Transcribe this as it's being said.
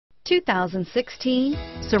2016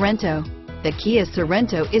 Sorento. The Kia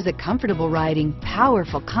Sorento is a comfortable riding,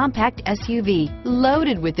 powerful compact SUV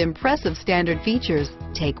loaded with impressive standard features.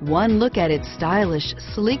 Take one look at its stylish,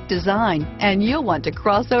 sleek design and you'll want to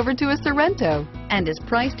cross over to a Sorento, and is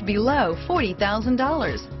priced below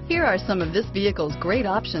 $40,000. Here are some of this vehicle's great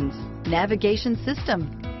options: navigation system,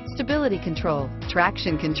 stability control,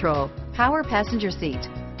 traction control, power passenger seat,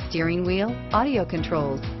 steering wheel audio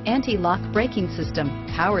controls, anti-lock braking system,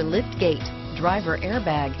 power lift gate, driver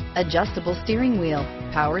airbag, adjustable steering wheel,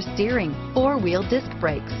 power steering, four-wheel disc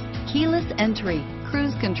brakes, keyless entry,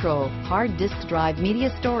 cruise control, hard disk drive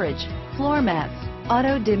media storage, floor mats,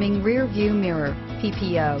 auto-dimming rear view mirror,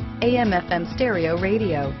 PPO, AM/FM stereo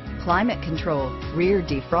radio, climate control, rear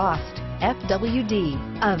defrost, FWD.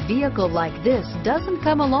 A vehicle like this doesn't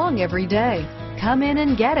come along every day. Come in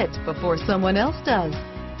and get it before someone else does.